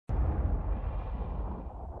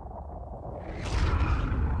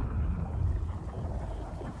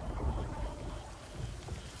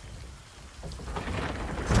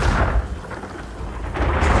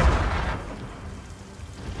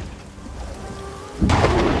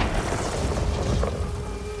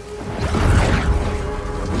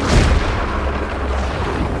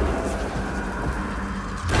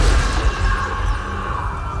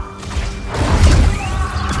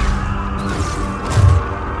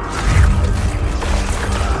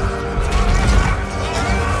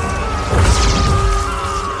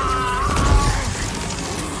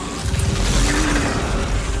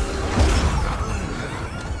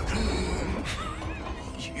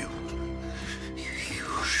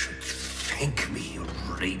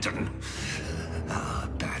Our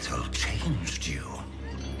battle changed you.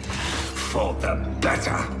 For the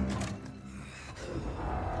better.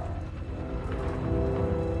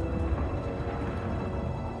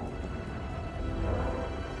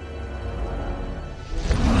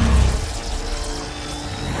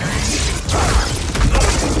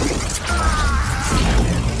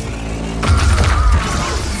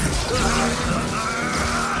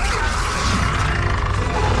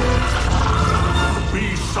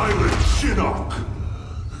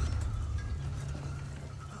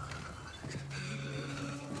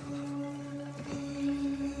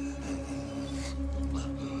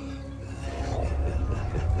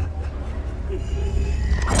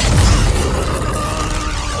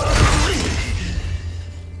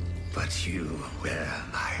 But you wear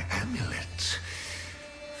my amulet.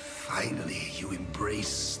 Finally, you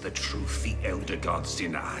embrace the truth the Elder Gods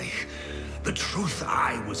deny. The truth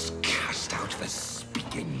I was cast out for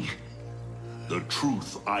speaking. The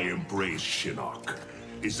truth I embrace, Shinnok,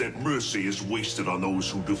 is that mercy is wasted on those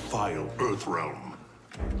who defile Earthrealm.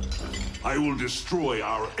 I will destroy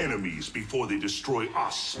our enemies before they destroy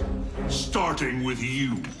us, starting with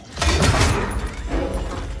you.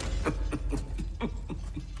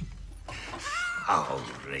 Oh,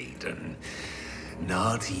 Raiden.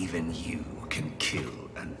 Not even you can kill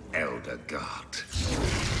an Elder God.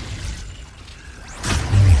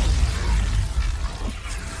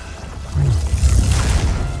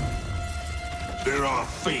 There are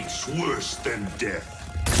fates worse than death.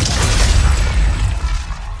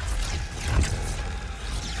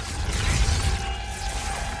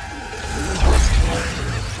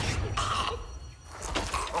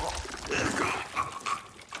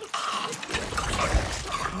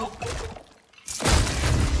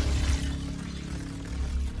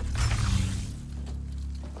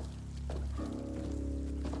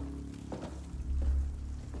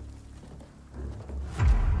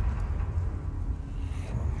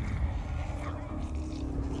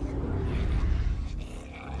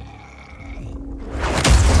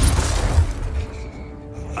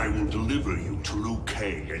 I will deliver you to Liu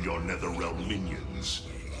Kang and your Netherrealm minions.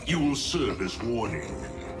 You will serve as warning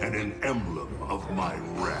and an emblem of my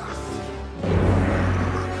wrath.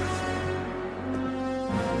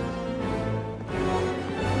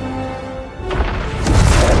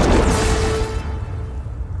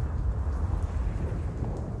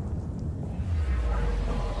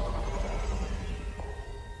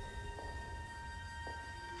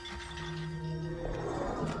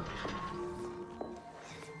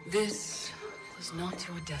 This was not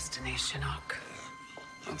your destiny, Shinnok.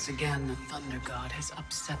 Once again, the Thunder God has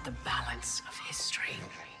upset the balance of history.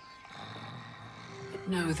 But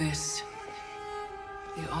know this.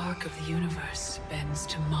 The arc of the universe bends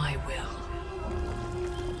to my will.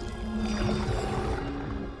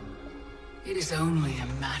 It is only a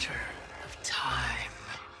matter of time.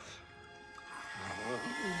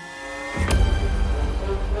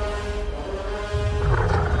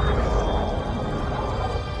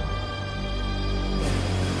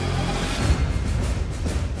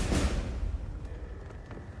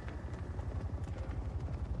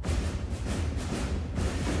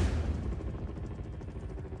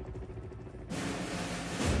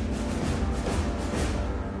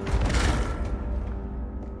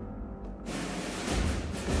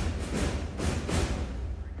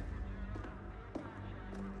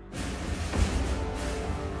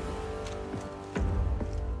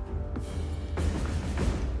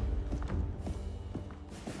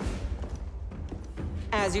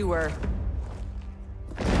 As you were.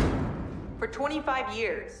 For 25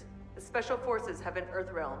 years, the Special Forces have been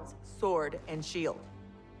Earthrealm's sword and shield.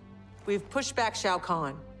 We've pushed back Shao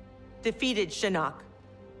Kahn, defeated Shinnok,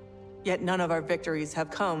 yet none of our victories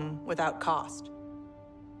have come without cost.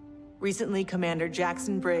 Recently, Commander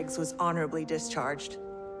Jackson Briggs was honorably discharged.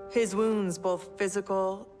 His wounds, both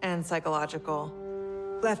physical and psychological,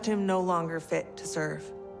 left him no longer fit to serve.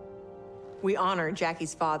 We honor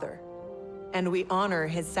Jackie's father, and we honor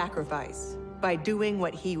his sacrifice by doing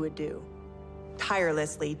what he would do.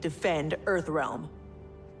 Tirelessly defend Earthrealm.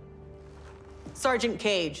 Sergeant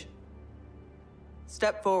Cage,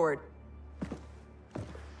 step forward.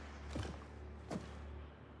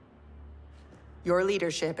 Your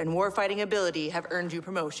leadership and warfighting ability have earned you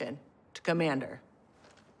promotion to commander.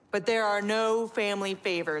 But there are no family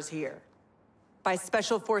favors here. By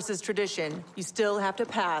Special Forces tradition, you still have to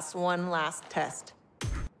pass one last test.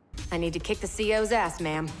 I need to kick the CO's ass,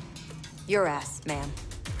 ma'am. Your ass, ma'am.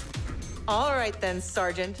 All right then,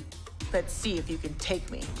 Sergeant. Let's see if you can take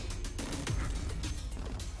me.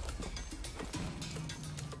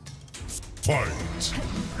 Fight!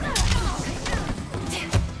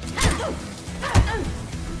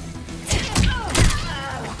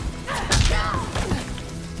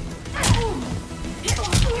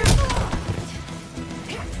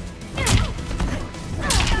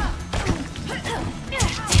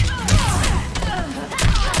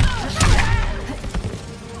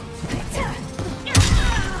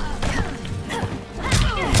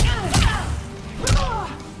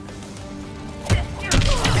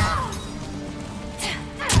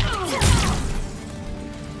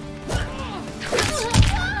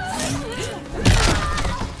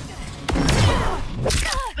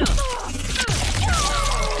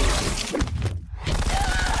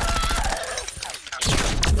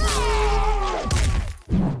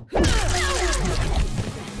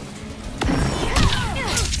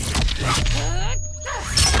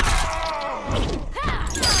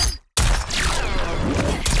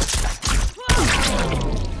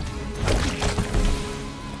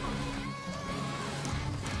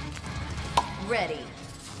 Ready.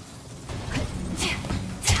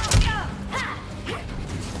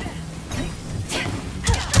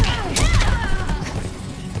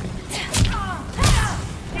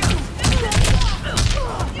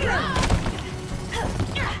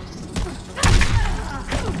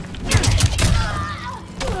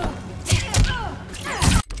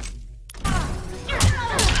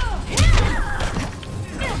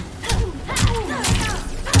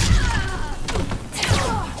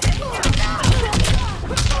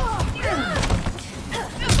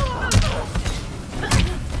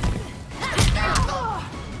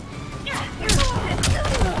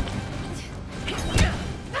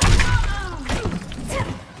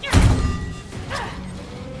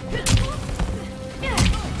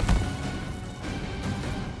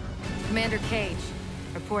 Commander Cage,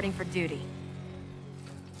 reporting for duty.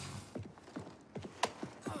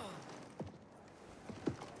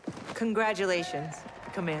 Congratulations,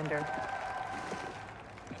 Commander.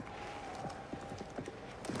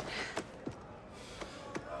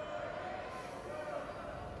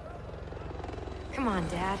 Come on,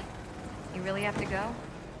 Dad. You really have to go?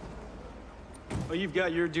 Well, you've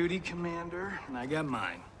got your duty, Commander, and I got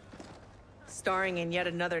mine. Starring in yet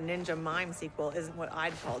another Ninja Mime sequel isn't what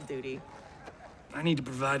I'd call duty. I need to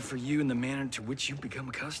provide for you in the manner to which you've become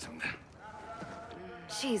accustomed.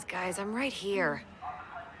 Jeez, guys, I'm right here.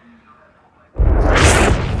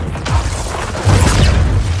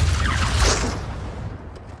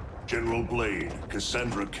 General Blade,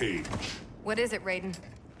 Cassandra Cage. What is it, Raiden?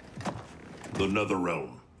 The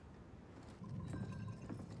Netherrealm.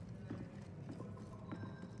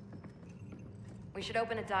 We should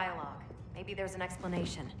open a dialogue. Maybe there's an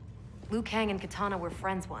explanation. Liu Kang and Katana were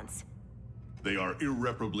friends once. They are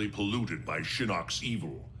irreparably polluted by Shinnok's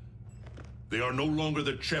evil. They are no longer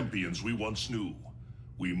the champions we once knew.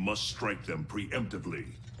 We must strike them preemptively.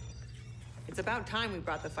 It's about time we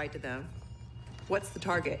brought the fight to them. What's the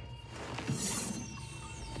target?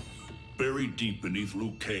 Buried deep beneath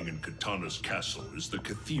Liu Kang and Katana's castle is the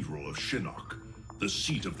Cathedral of Shinnok, the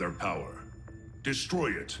seat of their power.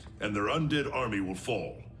 Destroy it, and their undead army will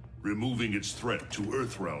fall, removing its threat to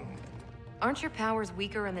Earthrealm. Aren't your powers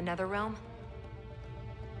weaker in the Netherrealm?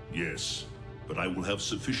 Yes, but I will have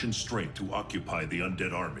sufficient strength to occupy the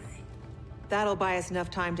undead army. That'll buy us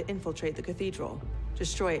enough time to infiltrate the cathedral.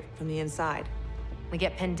 Destroy it from the inside. We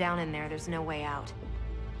get pinned down in there, there's no way out.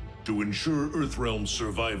 To ensure Earthrealm's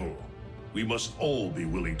survival, we must all be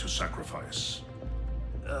willing to sacrifice.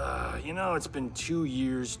 You know, it's been 2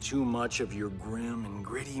 years too much of your grim and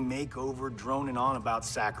gritty makeover droning on about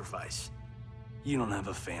sacrifice. You don't have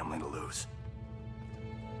a family to lose.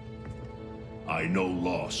 I know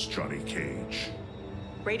loss, Johnny Cage.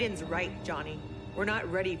 Raiden's right, Johnny. We're not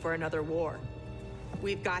ready for another war.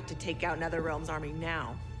 We've got to take out Netherrealm's army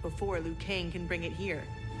now, before Liu Kang can bring it here.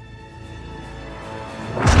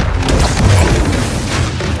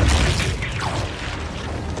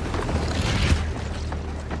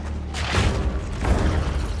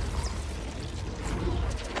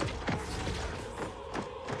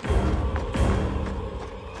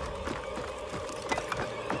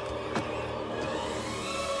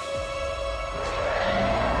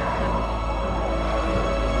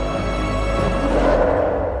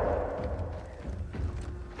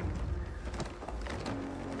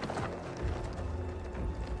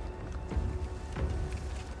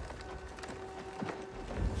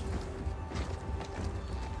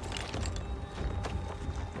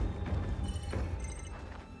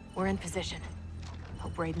 We're in position.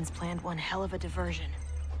 Hope Raiden's planned one hell of a diversion.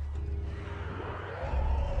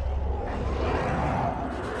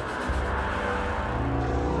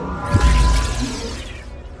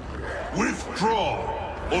 Withdraw,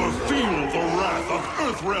 or feel the wrath of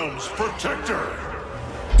Earthrealm's protector!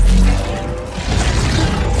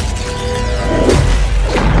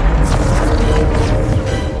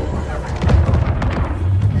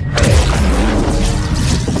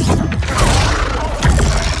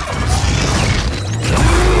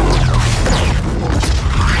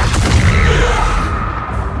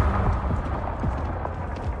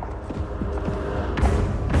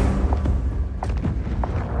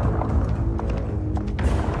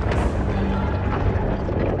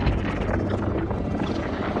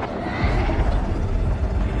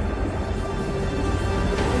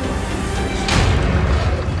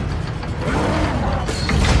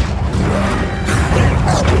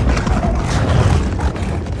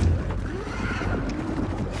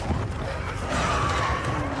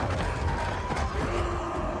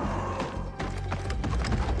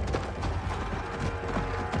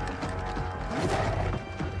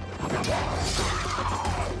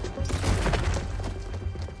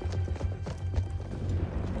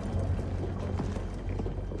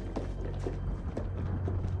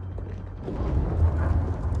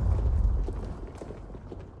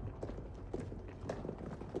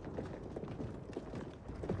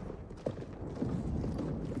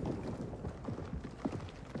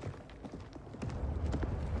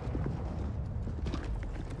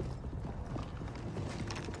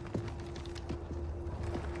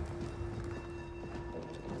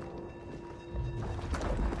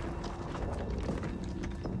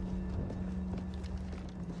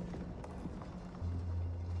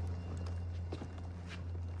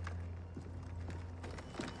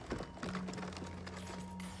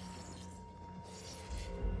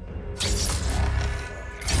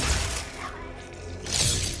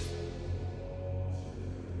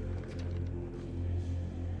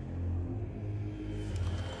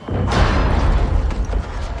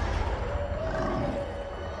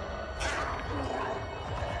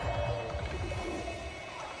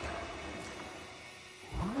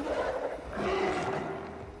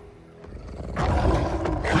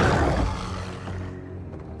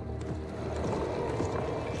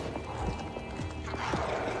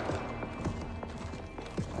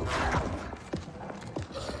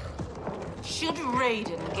 Should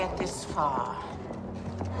Raiden get this far,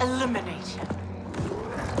 eliminate him.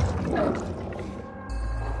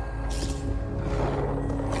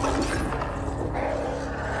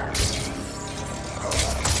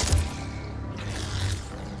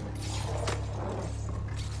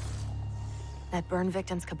 That burn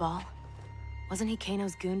victim's Cabal? Wasn't he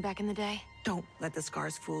Kano's goon back in the day? Don't let the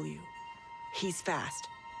scars fool you. He's fast.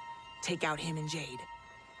 Take out him and Jade.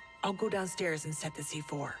 I'll go downstairs and set the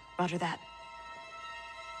C4. Roger that.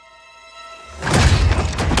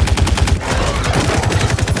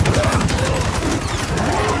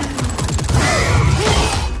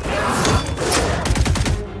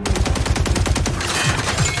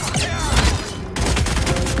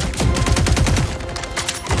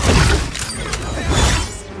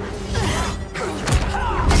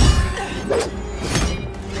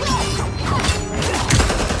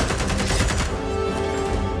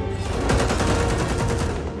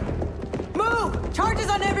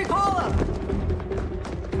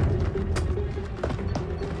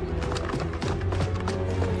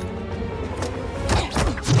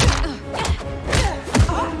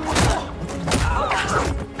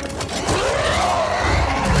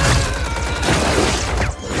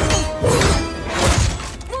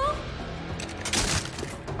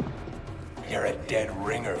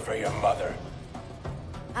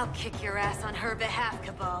 I'll kick your ass on her behalf,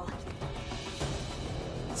 Cabal.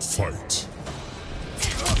 Fight.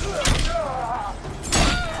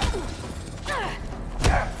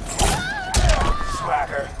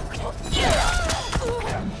 Swagger.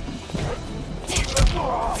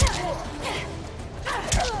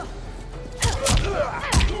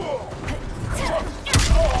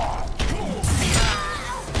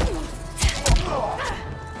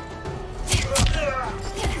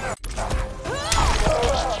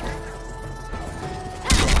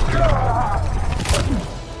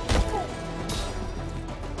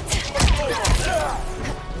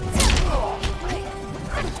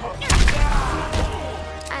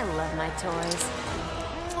 I love my toys.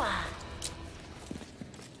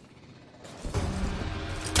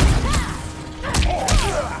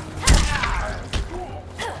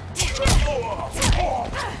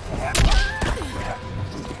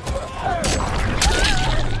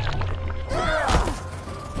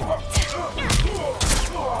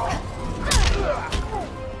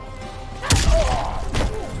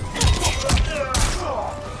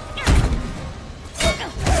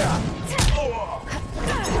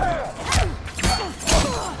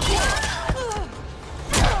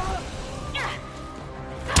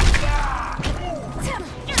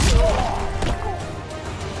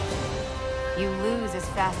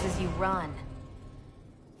 you run.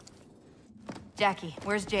 Jackie,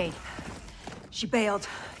 where's Jade? She bailed.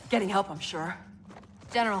 Getting help, I'm sure.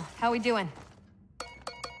 General, how we doing?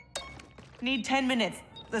 Need 10 minutes.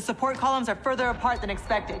 The support columns are further apart than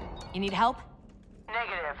expected. You need help?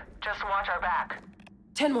 Negative. Just watch our back.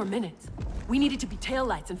 10 more minutes. We needed to be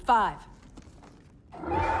taillights in 5.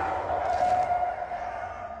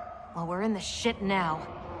 Well, we're in the shit now.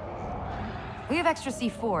 We have extra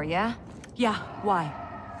C4, yeah? Yeah, why?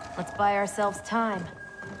 Let's buy ourselves time.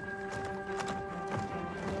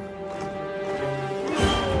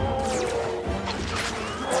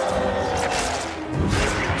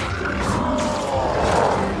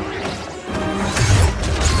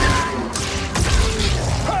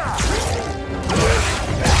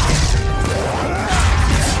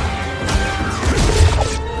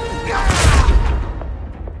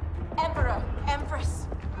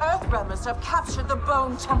 Have captured the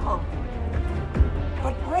Bone Temple.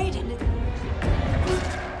 But Raiden...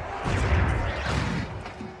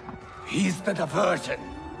 He's the diversion.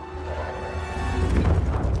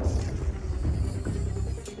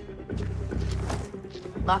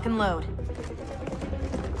 Lock and load.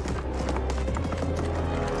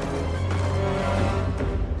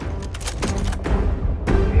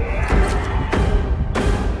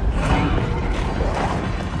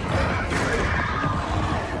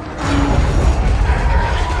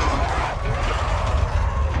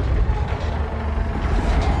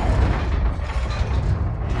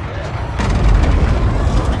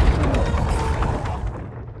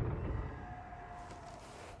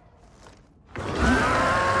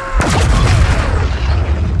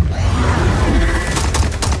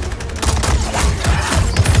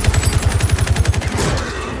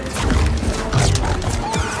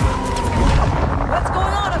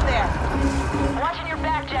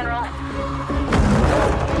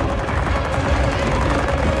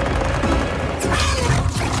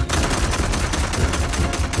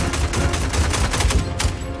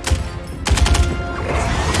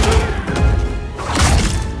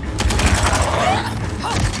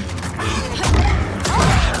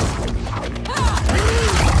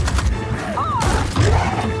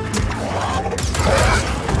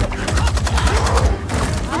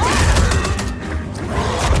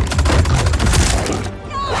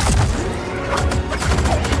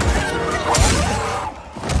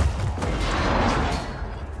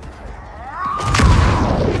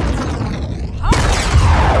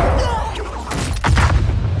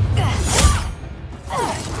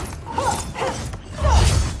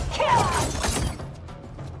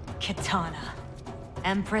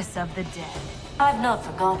 Empress of the Dead. I've not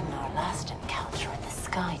forgotten our last encounter in the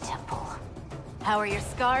Sky Temple. How are your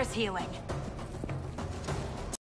scars healing?